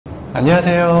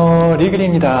안녕하세요,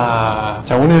 리글입니다.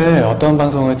 자, 오늘 어떤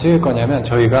방송을 찍을 거냐면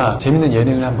저희가 재밌는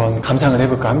예능을 한번 감상을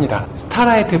해볼까 합니다.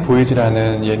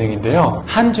 스타라이트보이즈라는 예능인데요,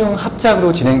 한중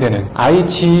합작으로 진행되는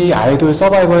아이치 아이돌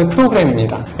서바이벌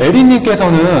프로그램입니다.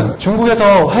 에리님께서는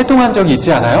중국에서 활동한 적이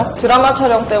있지 않아요? 드라마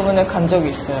촬영 때문에 간 적이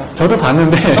있어요. 저도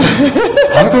봤는데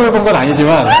방송을 본 건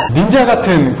아니지만 닌자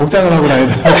같은 복장을 하고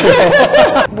다니더라고요.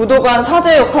 무도관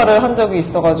사제 역할을 한 적이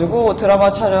있어가지고 드라마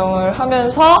촬영을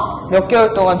하면서 몇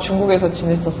개월 동안 중국에서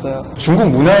지냈었어요. 중국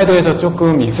문화에 대해서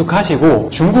조금 익숙하시고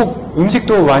중국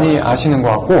음식도 많이 아시는 것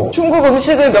같고, 중국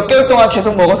음식을 몇 개월 동안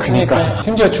계속 먹었으니까. 그러니까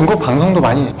심지어 중국 방송도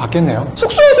많이 봤겠네요.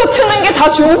 숙소에서 트는 게 다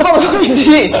중국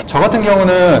방송이지. 저 같은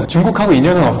경우는 중국하고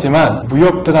인연은 없지만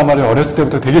무협 드라마를 어렸을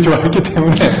때부터 되게 좋아했기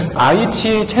때문에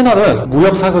아이치 채널은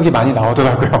무협 사극이 많이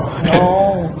나오더라고요.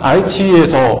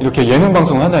 아이치에서 이렇게 예능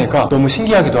방송을 한다니까 너무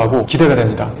신기하기도 하고 기대가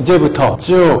됩니다. 이제부터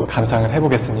쭉 감상을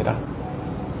해보겠습니다.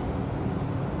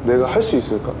 내가 할 수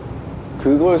있을까?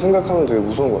 그걸 생각하면 되게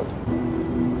무서운 것 같아.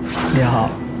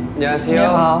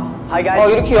 안녕하세요.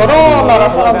 이렇게 여러 나라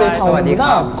사람들이 다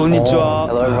오는구나. 건니치와.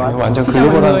 이거 완전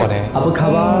글로벌한 거네.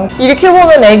 이렇게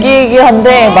보면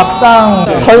애기애기한데 막상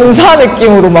전사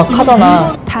느낌으로 막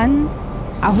하잖아. 단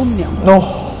 9명.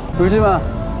 울지마.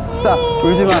 스탑.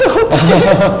 울지마.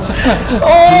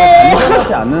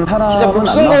 안전하지 않는 사람은 진짜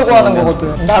목숨 걸고 하는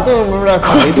거거든. 나도 눈물 날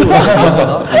것 같아.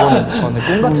 이거는 저는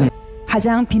꿈 같은.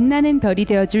 가장 빛나는 별이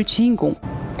되어줄 주인공.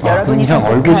 여러분이 그냥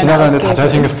얼굴 지나가는데 다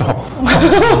잘생겼어.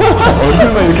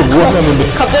 얼굴만 이렇게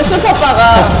모아놨는데. 갑자기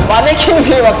슬펐다가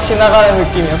마네킹들이 막 지나가는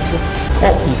느낌이었어.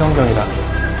 이성경이다.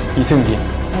 이승기.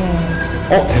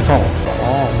 대성.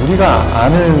 우리가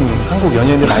아는 한국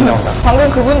연예인들 많이 나온다. 방금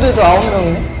그분들도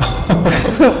 9명이네.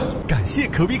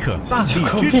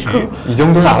 이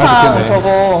정도는 알아듣겠네.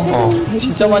 저거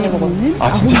진짜 많이 먹었네. 아,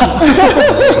 진짜?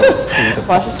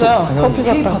 맛있어요. 커피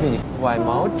샀다.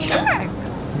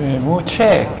 외모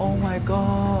책. 오 마이 갓.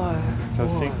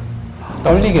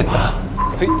 떨리겠다.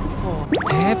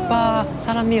 대박.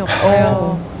 사람이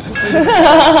없어요.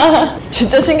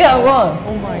 진짜 신기한 건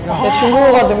내가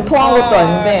중국어가 능통한 것도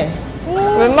아닌데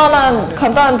웬만한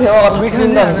간단한 대화가 다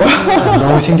들린다는 거야.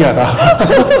 너무 신기하다.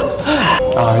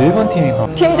 아, 일본 팀인가?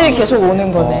 팀들이 계속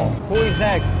오는 거네. 왜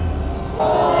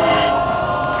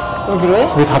그래?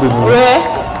 왜 다들 모여? 왜?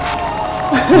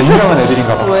 유명한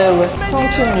애들인가 봐. 왜?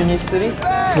 청춘 유니스리?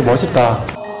 근데 멋있다.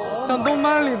 像动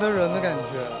漫里的人的感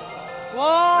觉.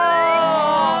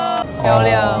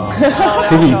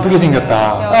 되게 이쁘게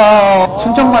생겼다.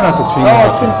 순정 만화 속 주인공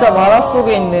같아. 진짜 만화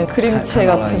속에 있는 그림체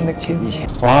같은 느낌.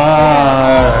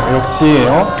 와, 역시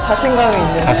자신감이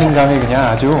있는. 자신감이 그냥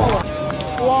아주.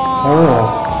 오.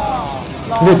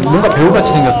 근데 뭔가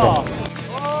배우같이 생겼어.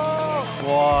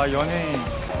 와, 연예인.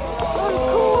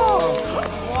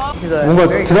 뭔가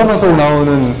드라마 속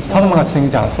나오는 스타로만 같이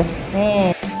생기지 않았어?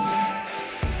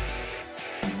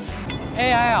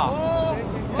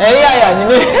 AI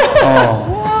아니네.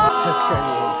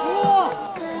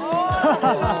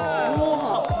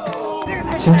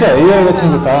 진짜 AI 같이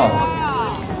생겼다.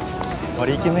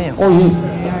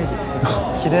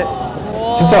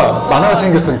 진짜 만화같이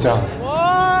생겼어, 진짜.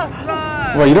 와,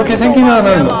 이렇게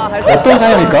생기면은 어떤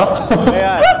삶일까?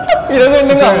 이러고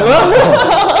있는 거 아니야?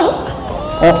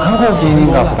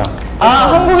 한국인인가 보다.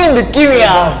 한국인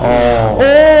느낌이야.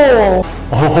 오.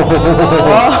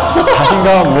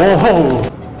 자신감,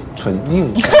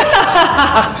 전유.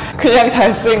 그냥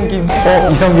잘생김.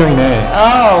 이성경이네.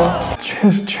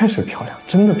 确实漂亮，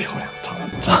真的漂亮，长得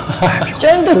太漂亮。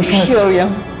真的漂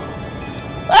亮.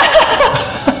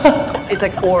 It's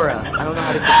like aura. I don't know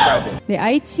how to describe it. 네,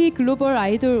 아이치 글로벌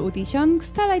아이돌 오디션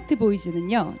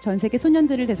스타라이트보이즈는요, 전 세계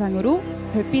소년들을 대상으로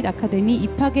별빛 아카데미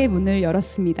입학의 문을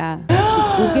열었습니다.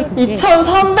 5개국에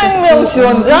 2,300명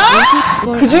지원자?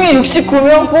 그 중에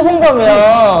 69명 뽑은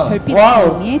거면 별빛 와우.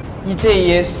 아카데미의 이제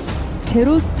ES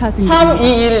제로스타 등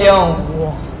 3210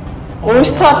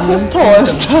 올스타, 투스타,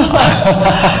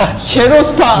 원스타,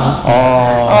 제로스타.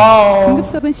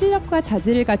 등급석은 실력과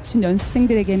자질을 갖춘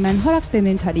연습생들에게만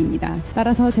허락되는 자리입니다.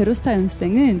 따라서 제로스타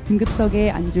연습생은 등급석에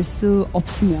앉을 수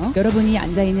없으며 여러분이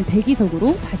앉아있는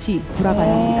대기석으로 다시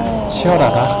돌아가야 합니다.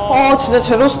 치열하다. 진짜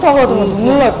제로스타 받으면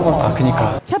눈물 날 것 같아.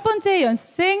 그니까. 첫 번째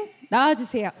연습생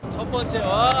나와주세요. 야,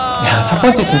 첫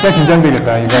번째 진짜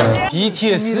긴장되겠다, 이거는.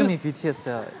 BTS? 이름이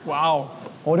BTS야. 와우.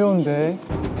 어려운데.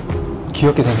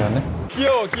 귀엽게 생겼네.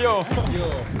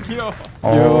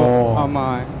 귀여워.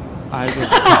 아마 아이돌.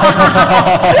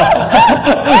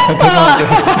 K-pop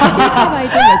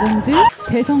아이돌 레전드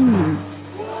대성님.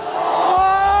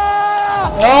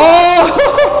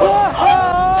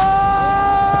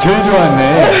 제일 좋아했네.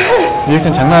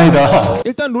 리액션 장난 아니다.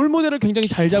 일단 롤모델을 굉장히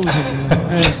잘 잡으셨네요.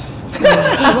 네.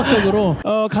 음악적으로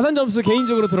가산 점수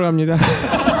개인적으로 들어갑니다.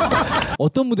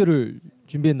 어떤 무대를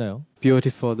준비했나요?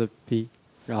 Beautiful the beat.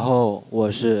 然后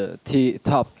我是 T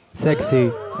top sexy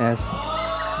as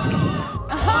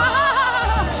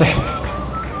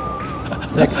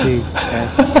sexy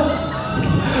as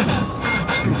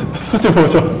수지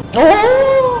보죠.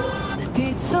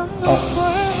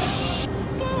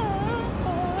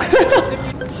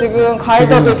 지금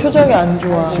가이드들 표정이 안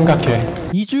좋아. 심각해.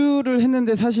 2주를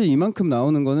했는데 사실 이만큼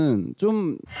나오는 거는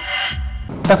좀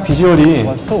딱 비주얼이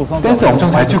댄스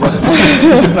엄청 잘 출 것 같아.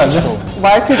 비주얼 아니야?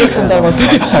 마이클 잭슨 닮았다.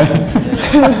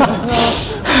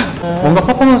 뭔가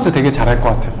퍼포먼스 되게 잘할 것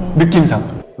같아.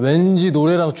 느낌상. 왠지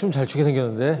노래랑 춤 잘 추게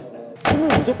생겼는데. 춤을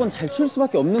무조건 잘 출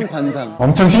수밖에 없는 관상.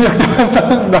 엄청 실력적인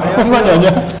사람 나뿐만이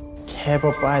아니야.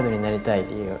 K-pop 아이돌이 なりたい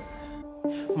理由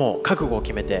もう覚悟を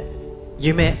決めて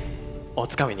夢を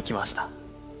つかみに来ました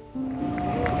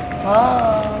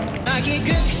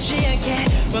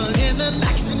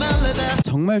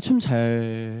정말 춤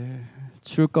잘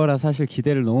출 거라 사실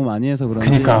기대를 너무 많이 해서 그런지.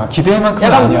 그니까 기대할 만큼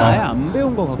약간 아예 아니야. 안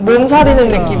배운 거 같고. 몸살이는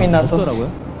느낌이 나서.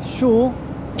 없더라고요. 쇼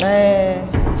네.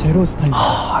 제로 스타일.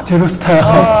 제로 스타일.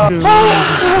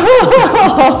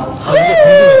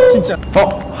 진짜.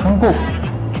 한국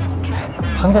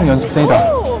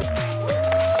연습생이다.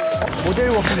 모델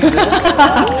워킹인데?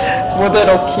 모델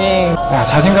워킹. 야,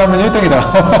 자신감은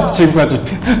 1등이다. 지금까지.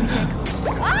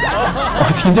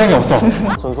 긴장이 없어.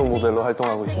 전속 모델로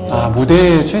활동하고 있습니다. 아,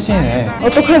 모델 출신이네.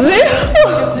 어떡하지?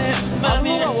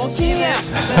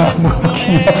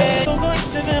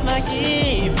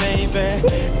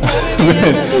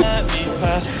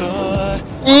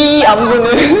 이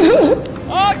안무는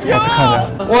어떡하냐.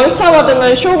 원스타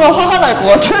받으면 쇼가 화가 날 것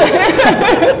같아.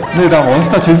 근데 나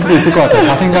원스타 줄 수도 있을 것 같아.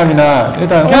 자신감이나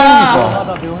일단 호응이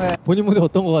있어. 본인 무대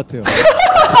어떤 거 같아요?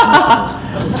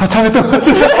 저참했던 것 같아.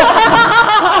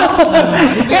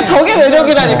 그냥 저게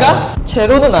매력이라니까?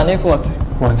 제로는 아닐 것 같아.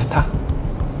 원스타?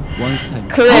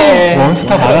 원스타입니다. 그래.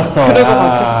 원스타 맞았어. 그래도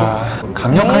바뀌었어.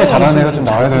 강력하게 잘하는 애가 좀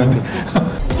나와야 되는데.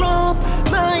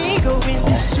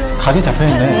 각이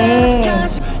잡혀있네.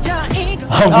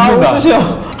 웃는다. 웃으셔.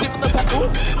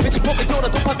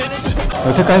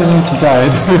 여태까지는 진짜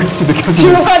아이돌 같이 느껴지는.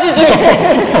 지금까지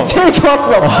중에 제일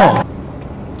좋았어.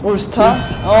 올스타?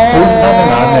 올스타는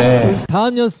나네.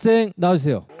 다음 연습생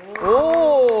나와주세요.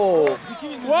 오.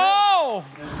 와우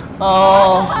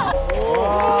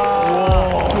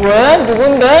왜?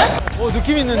 누군데?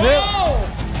 느낌 있는데?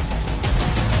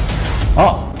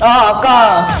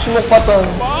 아까 주목받던 이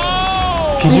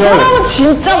비주얼. 사람은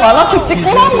진짜 만화책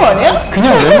찍고 나온 거 아니야?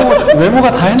 그냥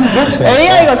외모가 다 했는데?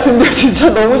 AI 같은데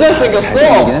진짜 너무 잘생겼어.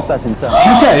 했다 진짜.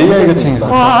 진짜 AI 같이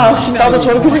생겼어. 와, 씨, 나도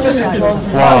저렇게 생겼으면 좋아.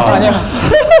 와. 아니야.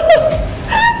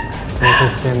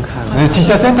 근데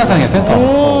진짜 센터상이야,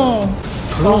 센터.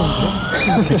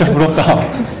 부러운데? 진짜 부럽다.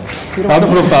 나도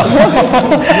부럽다.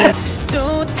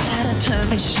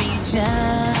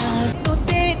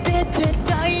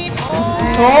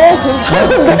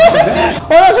 괜찮은데?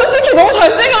 나 솔직히 너무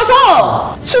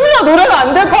잘생겨서 춤이나 노래가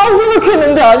안 될 거라고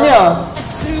생각했는데 아니야.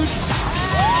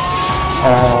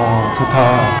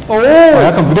 좋다.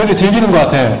 약간 무대를 즐기는 것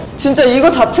같아. 진짜 이거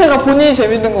자체가 본인이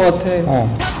재밌는 것 같아.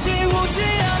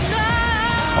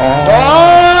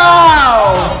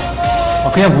 와우!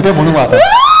 그냥 무대 보는 것 같아.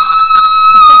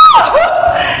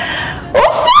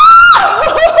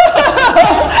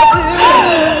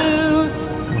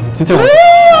 진짜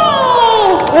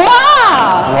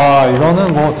와,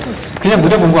 이거는 뭐 그냥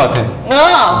무대 본 것 같아.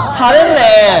 야,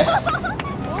 잘했네.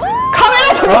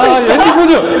 카메라 보고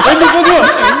있어.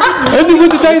 엔딩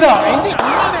포즈 짱이다.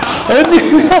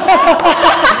 엔딩.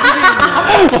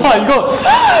 와, 이거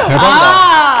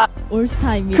대박이다.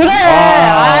 올스타입니다. 그래.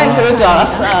 그럴 줄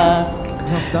알았어.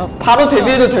 바로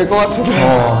데뷔해도 될 것 같은데.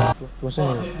 如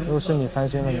果是你3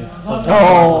圈的你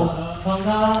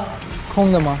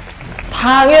空的吗？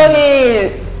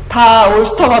 당연히 다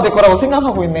올스타 받을 거라고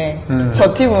생각하고 있네.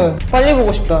 저 팀은 빨리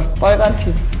보고 싶다. 빨간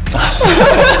팀.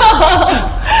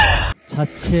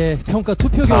 자체 평가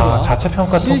투표 결과. 자체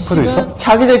평가 토크도 있어?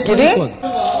 자기들끼리?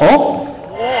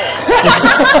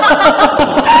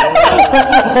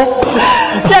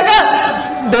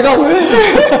 약간 내가 왜?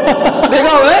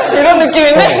 내가 왜? 이런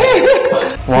느낌인데?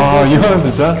 와, 이거는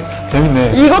진짜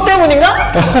재밌네. 이것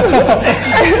때문인가?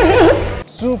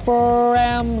 Super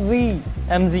MZ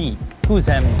MZ Who's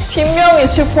MZ? 팀명이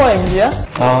슈퍼 MZ야?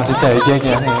 진짜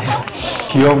애기애기하네.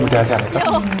 귀여운 무대 하지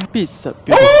않을까? 비스트. 오!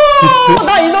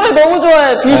 나 이 노래 너무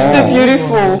좋아해. 비스트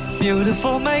뷰티풀.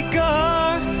 Beautiful my girl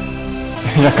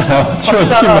약간 치워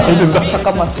힘 많이 든다.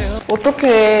 잠깐만.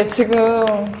 어떡해, 지금.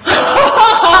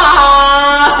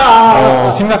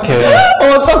 심각해.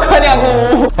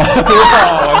 어떡하냐고.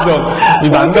 완전 이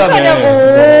난감해.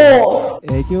 어떡하냐고.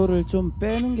 애교를 좀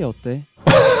빼는 게 어때?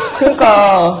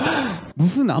 그러니까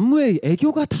무슨 안무에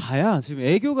애교가 다야. 지금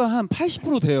애교가 한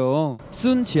 80% 돼요.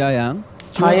 순 지아양,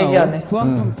 다 얘기하네.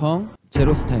 후앙텅텅,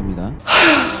 제로스타입니다.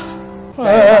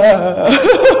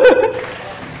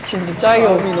 진짜 짜이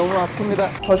몸이 너무 아픕니다.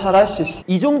 더 잘할 수 있어.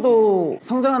 이 정도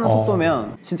성장하는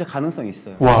속도면 진짜 가능성이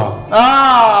있어요.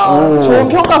 와. 좋은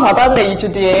평가 받았네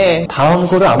 2주 뒤에. 다음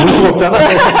거를 안 볼 수가 없잖아.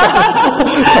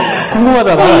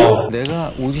 궁금하잖아.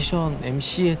 내가 오디션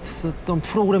MC 했었던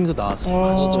프로그램도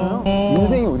나왔었어. 진짜요?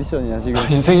 인생이 오디션이야 지금.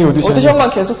 인생이 오디션. 오디션만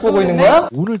계속 보고 있는 거야?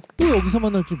 오늘 또 여기서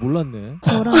만날 줄 몰랐네.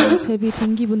 저랑 데뷔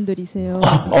동기분들이세요.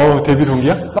 데뷔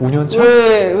동기야? 5년 차?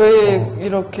 왜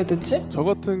이렇게 됐지? 저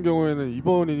같은 경우에는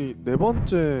이번이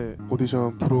 4번째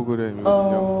오디션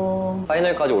프로그램이거든요.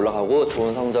 파이널까지 올라가고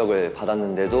좋은 성적을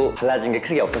받았는데도 달라진 게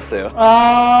크게 없었어요.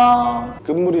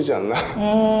 끝물이지 않나?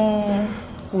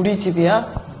 우리 집이야?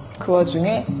 그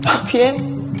와중에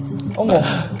PM? 어머.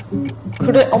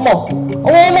 그래, 어머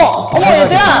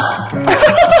얘들아!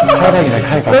 칼각이네,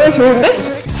 칼각. 왜 좋은데?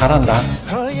 잘한다.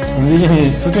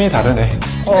 움직임이 수준이 다르네.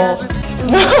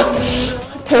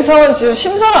 대상은 지금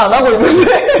심사를 안 하고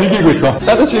있는데. 즐기고 있어.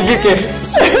 나도 즐길게.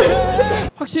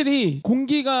 확실히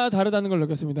공기가 다르다는 걸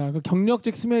느꼈습니다. 그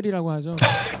경력직 스멜이라고 하죠.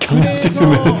 경력직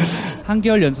스멜.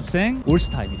 한겨울 연습생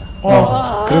올스타입니다.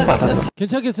 그럴 것 같았어.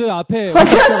 괜찮겠어요? 앞에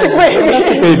판타스틱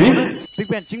베이비. 베이비?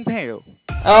 빅뱅 징페이요.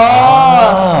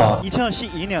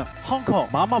 2012년 홍콩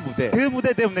마마 무대 그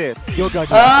무대 때문에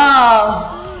여기까지.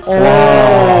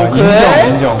 그래?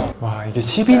 인정. 와, 이게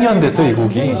 12년 됐어, 이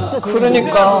곡이.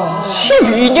 그러니까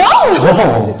 12년?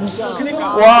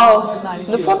 와,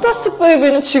 근데 판타스틱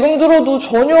베이비는 지금 들어도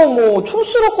전혀 뭐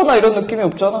촌스럽거나 이런 느낌이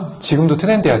없잖아. 지금도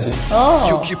트렌디하지.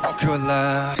 이거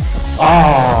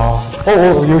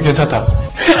괜찮다.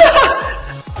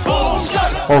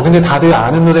 근데 다들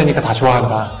아는 노래니까 다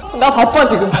좋아한다. 나 바빠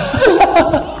지금.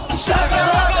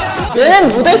 얘는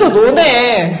무대에서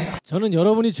노네. 저는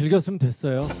여러분이 즐겼으면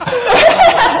됐어요.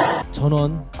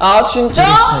 전원. 진짜?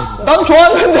 난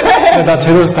좋았는데. 나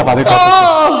제로스타 받을 것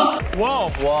같았어.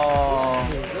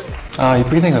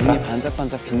 이쁘게 생겼다.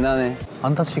 반짝반짝 빛나네.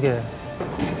 안 다치게.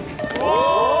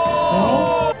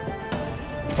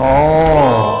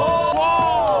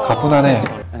 가뿐하네.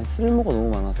 쓸모가 너무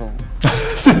많아서.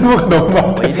 쓸모가 너무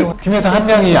많다. 팀에서 한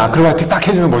명이 아크로바틱 딱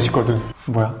해주면 멋있거든.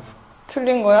 뭐야?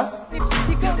 틀린 거야?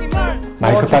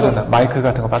 마이크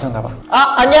같은 거 빠졌나봐.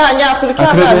 아니야. 그렇게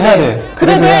하면 그래도 안 해야 돼. 돼.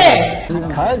 그래도 해.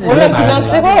 가야지. 원래 그냥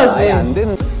찍어야지. 안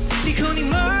되는.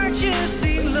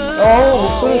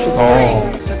 목소리 좋다.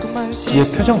 얘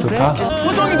표정 좋다.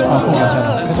 표정이 너무 좋아.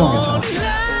 괜찮아. 표정 괜찮아.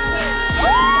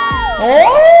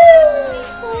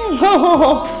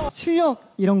 실력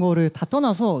이런 거를 다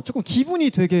떠나서 조금 기분이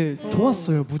되게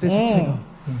좋았어요. 무대 자체가.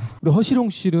 우리 허시룡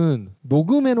씨는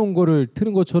녹음해놓은 거를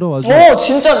트는 것처럼 아주.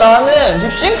 진짜 나는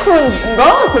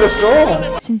립싱크인가?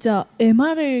 그랬어. 진짜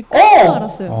MR을 깔줄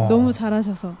알았어요. 너무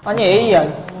잘하셔서. 아니 AR.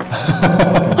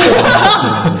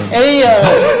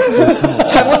 AR.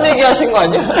 잘못 얘기하신 거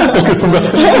아니야?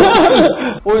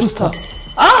 올스타.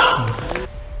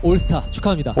 올스타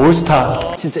축하합니다. 올스타.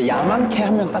 진짜 야만케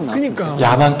하면 딱 나와. 그니까.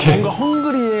 야만케. 뭔가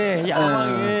헝그리에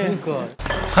야망에.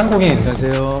 한국인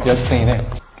연습생이네.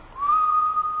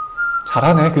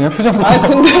 잘하네. 그냥 표정부터.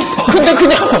 근데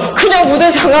그냥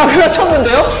무대 장악을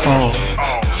하셨는데요?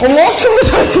 어머, 춤을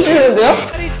잘 추시는데요?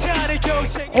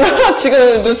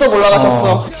 지금 눈썹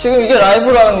올라가셨어. 지금 이게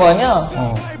라이브라는 거 아니야?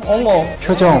 어머.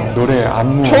 표정, 노래,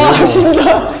 안무.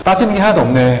 좋아하신다. 빠지는 게 하나도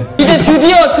없네. 이제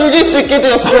드디어 즐길 수 있게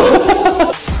되었어.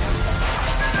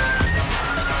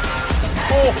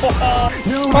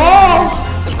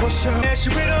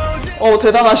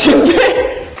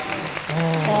 대단하신데?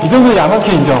 이 정도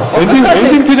야만케 인정.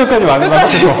 엔딩 표정까지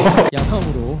완벽했어.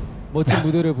 야함으로 멋진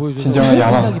무대를 보여주셔서 진정한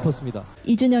야망. 인상 깊었습니다.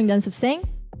 이준영 연습생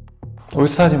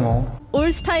올스타지 뭐.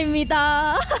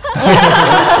 올스타입니다.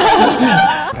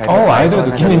 아이돌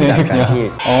느낌이네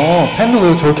그냥.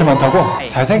 팬도 저렇게 많다고?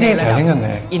 잘생기긴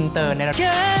잘생겼네.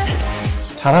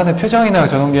 잘하네. 표정이나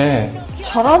저런 게.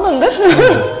 잘하는데?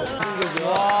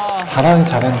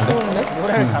 잘했는데.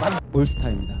 노래를 잘한다.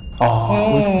 올스타입니다.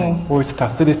 올스타,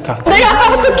 3스타. 내가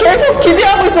아까부터 계속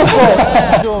기대하고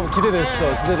있었어. 좀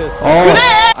기대됐어. 그래!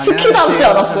 스키 닮지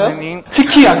않았어요?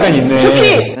 스키 약간 있네.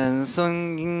 스키!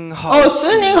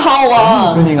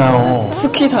 스닝하오와 스닝하오.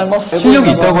 스키 닮았어. 실력이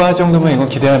있다고 할 정도면 이건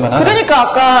기대할 만하다. 그러니까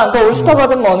아까 너 올스타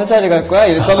받으면 어느 자리 갈 거야?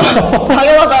 이랬잖아.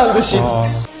 당연하다는 듯이.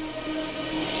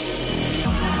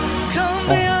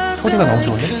 소리가 너무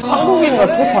좋은데? 한국인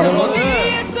같아, 발음이.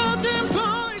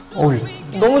 어이.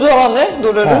 너무 잘하네,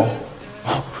 노래를.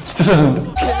 진짜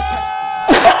잘하는데?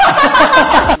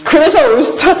 그래서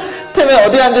올스타 때문에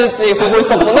어디 앉을지 보고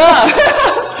있었구나.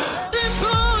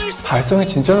 발성이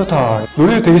진짜 좋다.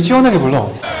 노래를 되게 시원하게 불러.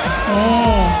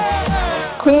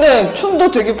 근데 춤도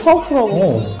되게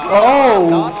파워풀하고.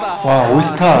 와우. 와,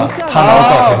 올스타 다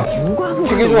나올 것 같아.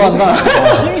 되게 좋아한다.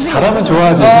 잘하면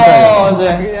좋아하지.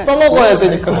 이제 써먹어야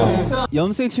되니까.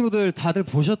 연습생 친구들 다들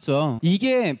보셨죠?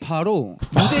 이게 바로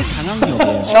무대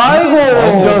장악력이에요.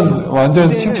 아이고.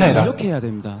 완전 칭찬이다. 이렇게 해야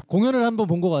됩니다. 공연을 한번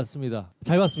본 것 같습니다.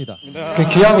 잘 봤습니다.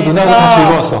 귀하고 누나가 다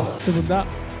즐거웠어. 두 분 다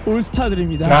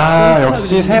올스타들입니다.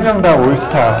 역시 세 명 다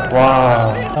올스타.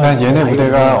 와, 난 얘네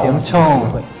무대가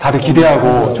엄청 다들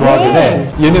기대하고 좋아하길래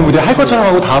얘네 무대 할 것처럼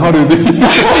하고 다 말을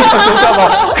진짜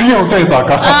막 그게 걱정했어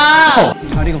아까.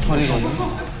 다리가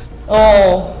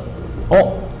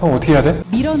형 어떻게 해야 돼?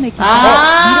 밀어내기.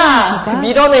 그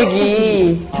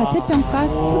밀어내기. 자체평가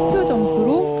투표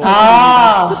점수로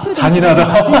투표 잔인하다.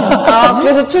 낮은 연습생은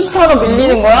그래서 투스타로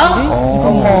밀리는 거야?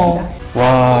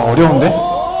 와, 어려운데?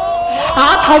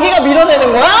 자기가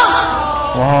밀어내는 거야?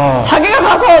 와. 자기가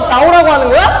가서 나오라고 하는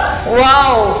거야?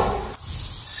 와우.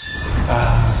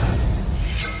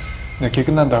 이렇게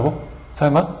끝난다고?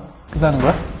 설마? 끝나는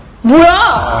거야?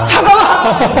 뭐야?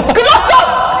 잠깐만! 끝났어!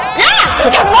 야!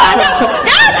 장난 아니야!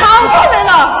 야! 다음 거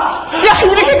내놔! 야!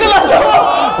 이렇게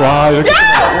끝난다고? 와, 이렇게.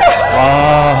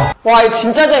 와, 이거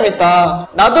진짜 재밌다.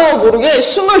 나도 모르게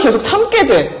숨을 계속 참게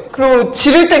돼. 그리고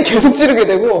지를 땐 계속 지르게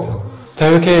되고. 자,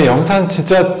 이렇게 영상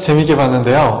진짜 재밌게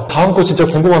봤는데요. 다음 거 진짜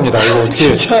궁금합니다. 이거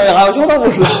어떻게. 진짜, 혈압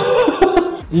올라.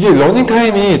 이게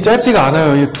러닝타임이 짧지가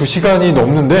않아요. 이게 2시간이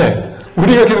넘는데,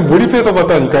 우리가 계속 몰입해서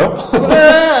봤다니까요?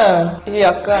 그래. 이게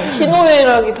약간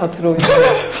희노애락이 다 들어있네.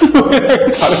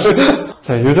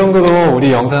 자, 이 정도로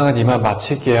우리 영상은 이만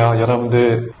마칠게요.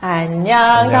 여러분들.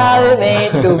 안녕, 다음에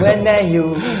또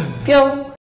만나요. 뿅.